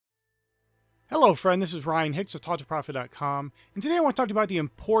Hello, friend. This is Ryan Hicks of TalkToProfit.com, and today I want to talk about the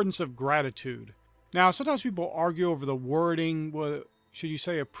importance of gratitude. Now, sometimes people argue over the wording. Should you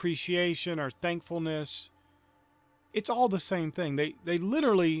say appreciation or thankfulness? It's all the same thing. They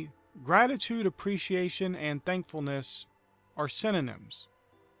literally, gratitude, appreciation, and thankfulness are synonyms.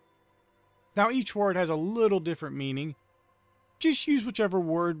 Now, each word has a little different meaning. Just use whichever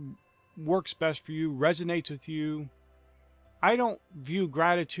word works best for you, resonates with you. I don't view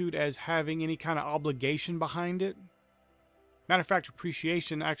gratitude as having any kind of obligation behind it. Matter of fact,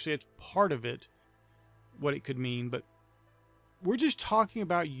 appreciation, actually, it's part of it, what it could mean. But we're just talking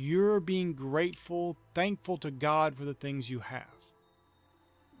about your being grateful, thankful to God for the things you have.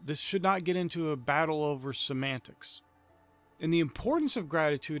 This should not get into a battle over semantics. And the importance of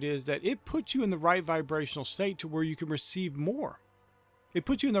gratitude is that it puts you in the right vibrational state to where you can receive more. It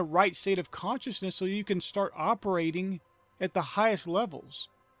puts you in the right state of consciousness so you can start operating at the highest levels.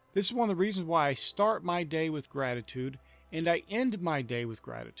 This is one of the reasons why I start my day with gratitude and I end my day with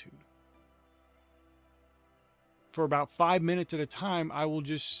gratitude. For about 5 minutes at a time, I will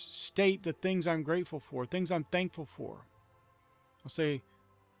just state the things I'm grateful for, things I'm thankful for. I'll say,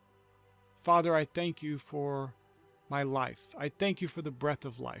 Father, I thank you for my life. I thank you for the breath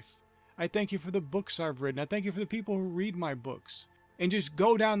of life. I thank you for the books I've written. I thank you for the people who read my books. And just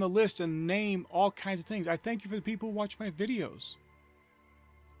go down the list and name all kinds of things. I thank you for the people who watch my videos.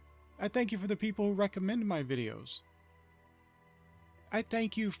 I thank you for the people who recommend my videos. I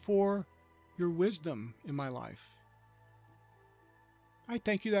thank you for your wisdom in my life. I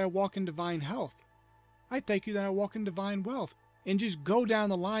thank you that I walk in divine health. I thank you that I walk in divine wealth. And just go down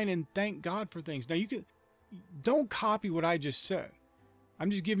the line and thank God for things. Now, don't copy what I just said.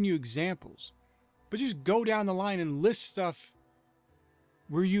 I'm just giving you examples. But just go down the line and list stuff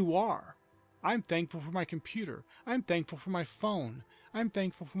where you are. I'm thankful for my computer. I'm thankful for my phone. I'm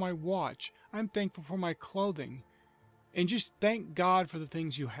thankful for my watch. I'm thankful for my clothing. And just thank God for the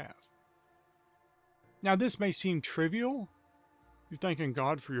things you have. Now, this may seem trivial. You're thanking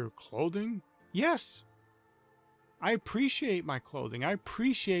God for your clothing? Yes. I appreciate my clothing. I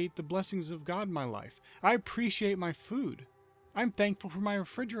appreciate the blessings of God in my life. I appreciate my food. I'm thankful for my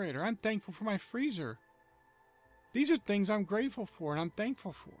refrigerator. I'm thankful for my freezer. These are things I'm grateful for and I'm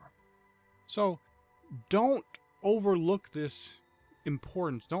thankful for. So don't overlook this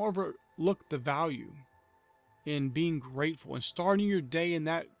importance. Don't overlook the value in being grateful and starting your day in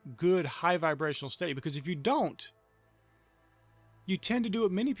that good high vibrational state. Because if you don't, you tend to do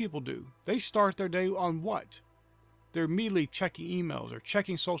what many people do. They start their day on what? They're immediately checking emails or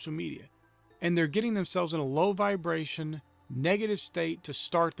checking social media. And they're getting themselves in a low vibration, negative state to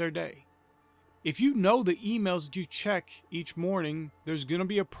start their day. If you know the emails that you check each morning, there's going to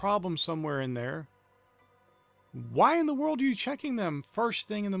be a problem somewhere in there. Why in the world are you checking them first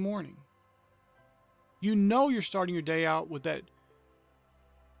thing in the morning? You know you're starting your day out with that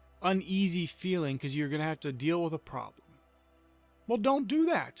uneasy feeling because you're going to have to deal with a problem. Well, don't do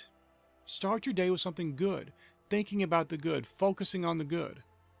that. Start your day with something good, thinking about the good, focusing on the good.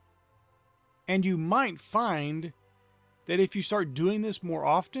 And you might find that if you start doing this more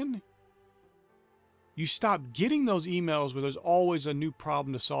often, you stop getting those emails where there's always a new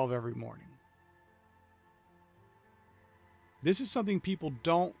problem to solve every morning. This is something people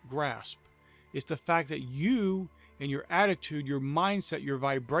don't grasp. It's the fact that you and your attitude, your mindset, your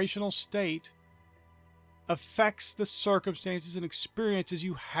vibrational state affects the circumstances and experiences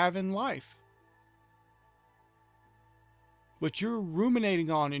you have in life. What you're ruminating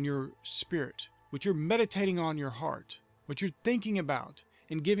on in your spirit, what you're meditating on in your heart, what you're thinking about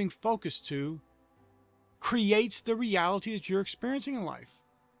and giving focus to creates the reality that you're experiencing in life.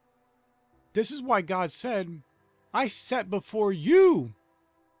 This is why God said, I set before you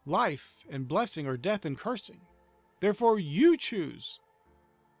life and blessing or death and cursing. Therefore, you choose.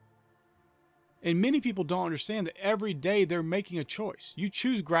 And many people don't understand that every day they're making a choice. You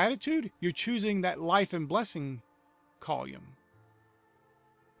choose gratitude, you're choosing that life and blessing column.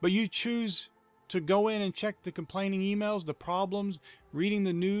 But you choose to go in and check the complaining emails, the problems, reading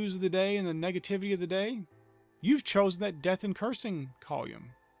the news of the day and the negativity of the day, you've chosen that death and cursing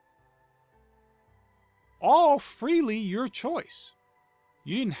column. All freely your choice.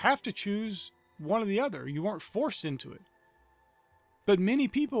 You didn't have to choose one or the other. You weren't forced into it. But many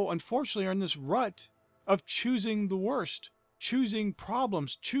people, unfortunately, are in this rut of choosing the worst, choosing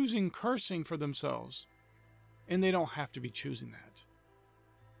problems, choosing cursing for themselves. And they don't have to be choosing that.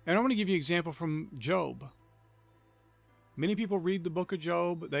 And I'm going to give you an example from Job. Many people read the book of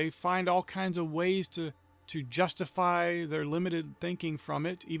Job. They find all kinds of ways to justify their limited thinking from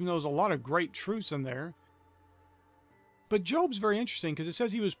it, even though there's a lot of great truths in there. But Job's very interesting because it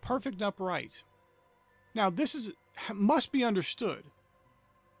says he was perfect and upright. Now, must be understood.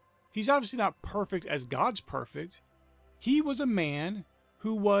 He's obviously not perfect as God's perfect. He was a man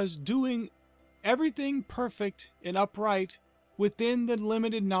who was doing everything perfect and upright within the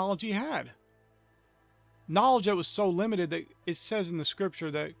limited knowledge he had. Knowledge that was so limited that it says in the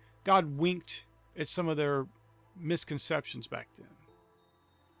scripture that God winked at some of their misconceptions back then.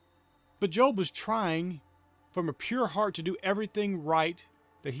 But Job was trying from a pure heart to do everything right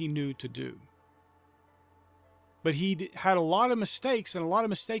that he knew to do. But he had a lot of mistakes and a lot of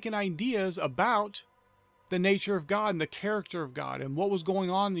mistaken ideas about the nature of God and the character of God and what was going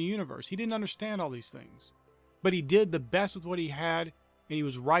on in the universe. He didn't understand all these things. But he did the best with what he had, and he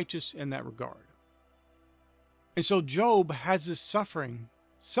was righteous in that regard. And so Job has this suffering,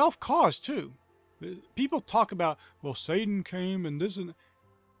 self-caused too. People talk about, well, Satan came and this and that.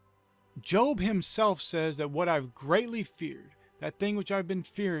 Job himself says that what I've greatly feared, that thing which I've been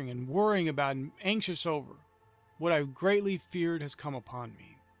fearing and worrying about and anxious over, what I've greatly feared has come upon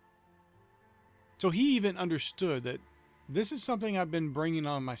me. So he even understood that this is something I've been bringing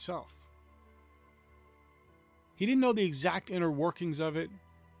on myself. He didn't know the exact inner workings of it,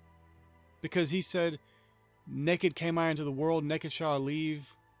 because he said, naked came I into the world, naked shall I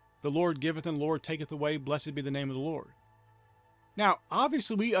leave. The Lord giveth and the Lord taketh away. Blessed be the name of the Lord. Now,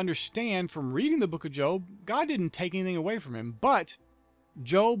 obviously we understand from reading the book of Job, God didn't take anything away from him, but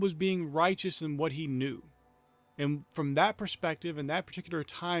Job was being righteous in what he knew. And from that perspective, in that particular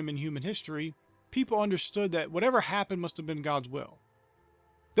time in human history, people understood that whatever happened must have been God's will.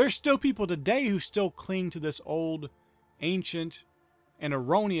 There's still people today who still cling to this old, ancient, and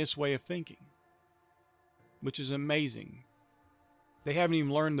erroneous way of thinking, which is amazing. They haven't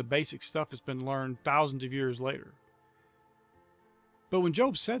even learned the basic stuff that's been learned thousands of years later. But when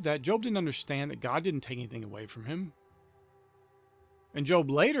Job said that, Job didn't understand that God didn't take anything away from him. And Job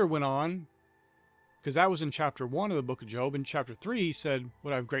later went on, because that was in chapter 1 of the book of Job. In chapter 3, he said,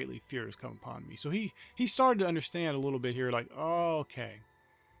 what I've greatly feared has come upon me. So he started to understand a little bit here, like, oh, okay.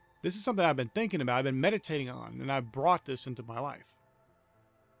 This is something I've been thinking about, I've been meditating on, and I've brought this into my life.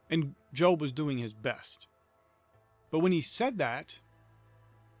 And Job was doing his best. But when he said that,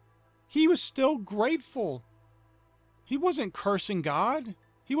 he was still grateful. He wasn't cursing God.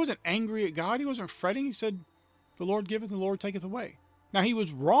 He wasn't angry at God. He wasn't fretting. He said, the Lord giveth and the Lord taketh away. Now, he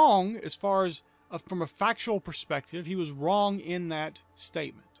was wrong as far as from a factual perspective. He was wrong in that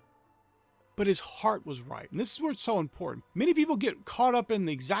statement. But his heart was right. And this is where it's so important. Many people get caught up in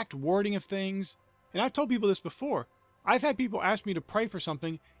the exact wording of things. And I've told people this before. I've had people ask me to pray for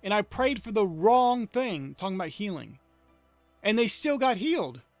something, and I prayed for the wrong thing, talking about healing. And they still got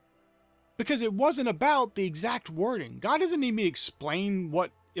healed. Because it wasn't about the exact wording. God doesn't need me to explain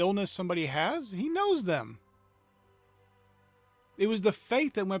what illness somebody has. He knows them. It was the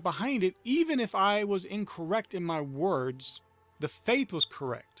faith that went behind it. Even if I was incorrect in my words, the faith was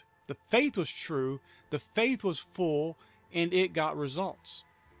correct. The faith was true. The faith was full, and it got results.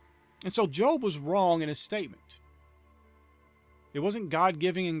 And so Job was wrong in his statement. It wasn't God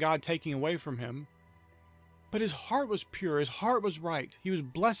giving and God taking away from him. But his heart was pure. His heart was right. He was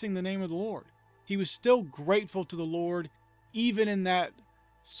blessing the name of the Lord. He was still grateful to the Lord, even in that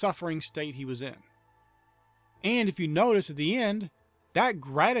suffering state he was in. And if you notice at the end, that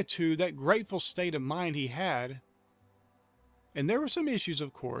gratitude, that grateful state of mind he had, and there were some issues,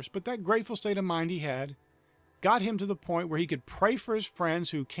 of course, but that grateful state of mind he had got him to the point where he could pray for his friends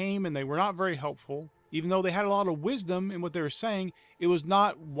who came and they were not very helpful. Even though they had a lot of wisdom in what they were saying, it was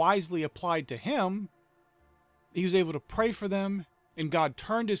not wisely applied to him. He was able to pray for them, and God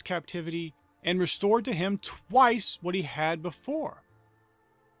turned his captivity and restored to him twice what he had before.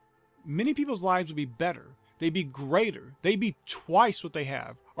 Many people's lives would be better. They'd be greater. They'd be twice what they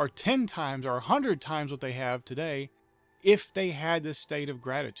have, or 10 times, or 100 times what they have today, if they had this state of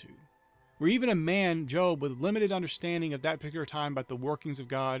gratitude. Where even a man, Job, with limited understanding of that particular time about the workings of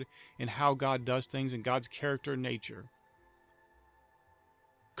God and how God does things and God's character and nature,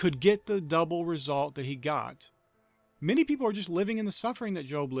 could get the double result that he got. Many people are just living in the suffering that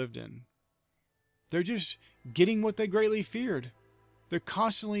Job lived in. They're just getting what they greatly feared. They're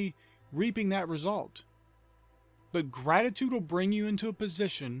constantly reaping that result. But gratitude will bring you into a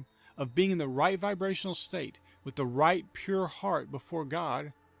position of being in the right vibrational state with the right pure heart before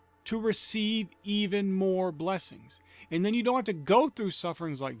God to receive even more blessings. And then you don't have to go through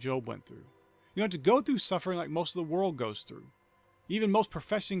sufferings like Job went through. You don't have to go through suffering like most of the world goes through. Even most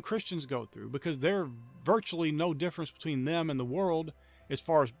professing Christians go through, because there's virtually no difference between them and the world as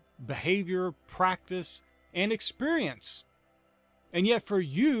far as behavior, practice, and experience. And yet for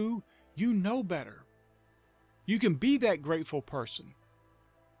you, you know better. You can be that grateful person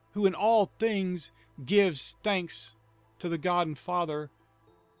who in all things gives thanks to the God and Father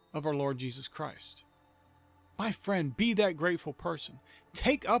of our Lord Jesus Christ. My friend, be that grateful person.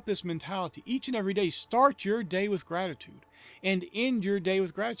 Take up this mentality each and every day. Start your day with gratitude and end your day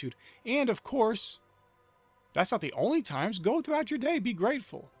with gratitude. And of course, that's not the only times. Go throughout your day, be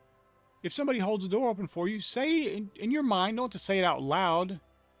grateful. If somebody holds the door open for you, say in your mind, don't have to say it out loud,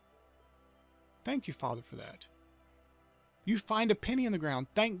 thank you, Father, for that. You find a penny in the ground,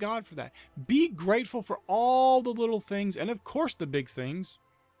 thank God for that. Be grateful for all the little things and of course the big things,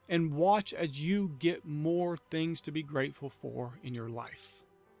 and watch as you get more things to be grateful for in your life.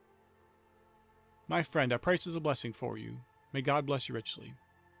 My friend, I pray this is a blessing for you. May God bless you richly.